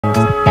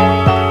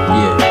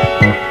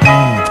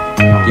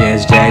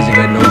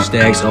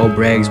stacks, all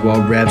brags,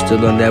 while rap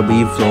still on that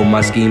weed flow.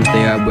 My schemes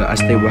I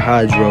stay with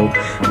Hydro.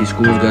 These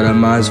schools got our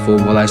minds full,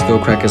 while I still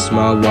crack a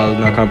smile while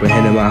not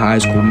comprehending my high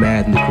school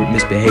math.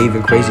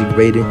 Misbehaving, crazy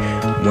grading.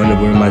 Wonder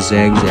where my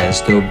zags at.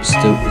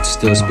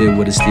 Still spit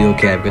with a steel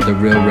cap. Got the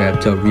real rap.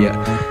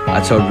 I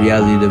tell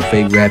reality the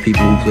fake rap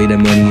people who play that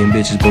money and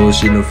bitches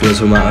bullshit. No feels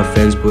for my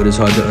offense, but it's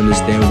hard to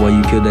understand why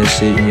you kill that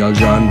shit in y'all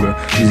genre.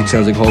 Music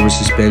sounds like horror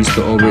suspense.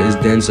 The aura is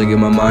dense. I get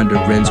my mind to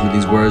rinse with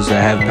these words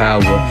that have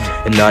power,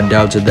 and not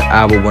doubt to the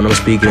hour when I'm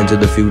speaking into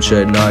the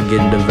future, not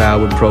getting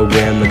devoured,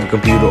 programmed like a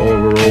computer or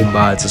a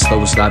robot. It's a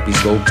slow, sloppy,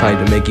 slow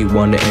tight to make you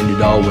want to end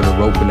it all with a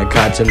rope and a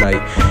cot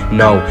tonight.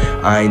 No,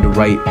 I ain't the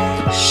right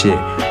shit.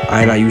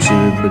 I ain't not used to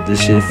it, but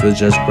this shit feels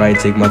just right.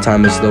 Take my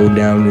time and slow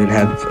down and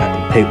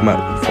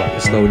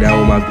slow down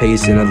with my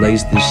pace and I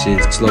lace this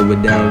shit. Slow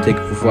it down, take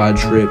it before I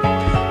trip.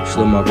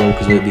 Slow my road,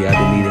 cause lately I've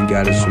been needing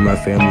guidance from my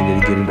family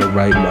to get in the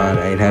right mind.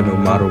 I ain't having a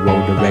model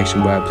road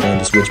direction where I plan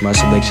to switch my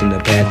selection, the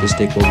path to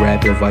stick with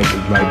rap, invite the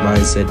right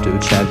mindset to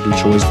attract the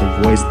choice,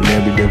 the voice, the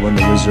narrative on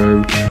the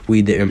reserve.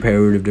 We the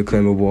imperative to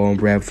claim a war on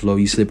rap flow.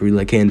 You slippery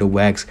like candle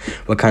wax.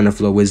 What kind of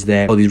flow is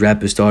that? All these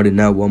rappers started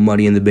out want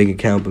money in the bank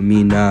account, but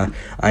me nah.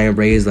 I ain't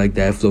raised like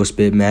that. Flow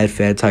spit mad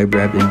fat type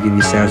rap that give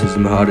you sound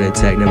system heart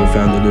attack. Never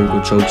found the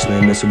lyrical choke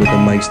slam. Messing with the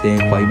mic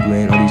stand quite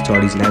bland. All these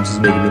tardies and apps is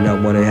making me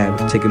not want to have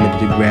it. Take a minute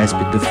to grasp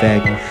it, the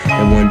fact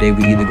that one day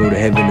we either go to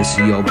heaven or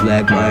see all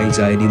black. My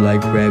anxiety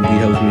like crack. Weed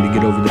helps me to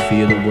get over the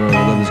fear of the world.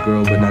 I love this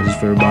girl, but not just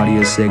for her body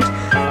or sex.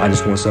 I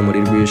just want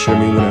somebody to reassure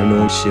me when I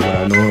know I'm shit. When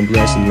I know I'm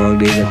blessed, and long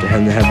days after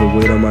having to have a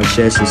weight on my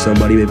chest, and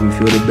somebody make me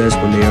feel the best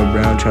when they are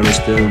around, trying to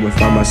still and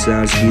find my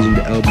sound, squeezing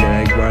the album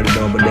that I grinded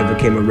on but never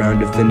came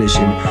around to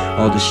finishing.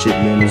 All the shit,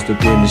 man, is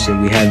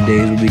diminishing. We have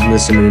days where we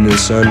glistening in the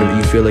sun, or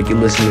you feel like you're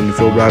listening, you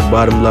feel rock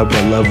bottom, loved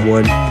by loved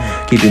one.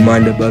 Keep your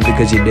mind above it,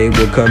 cause your day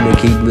will come, and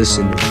keep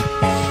listening.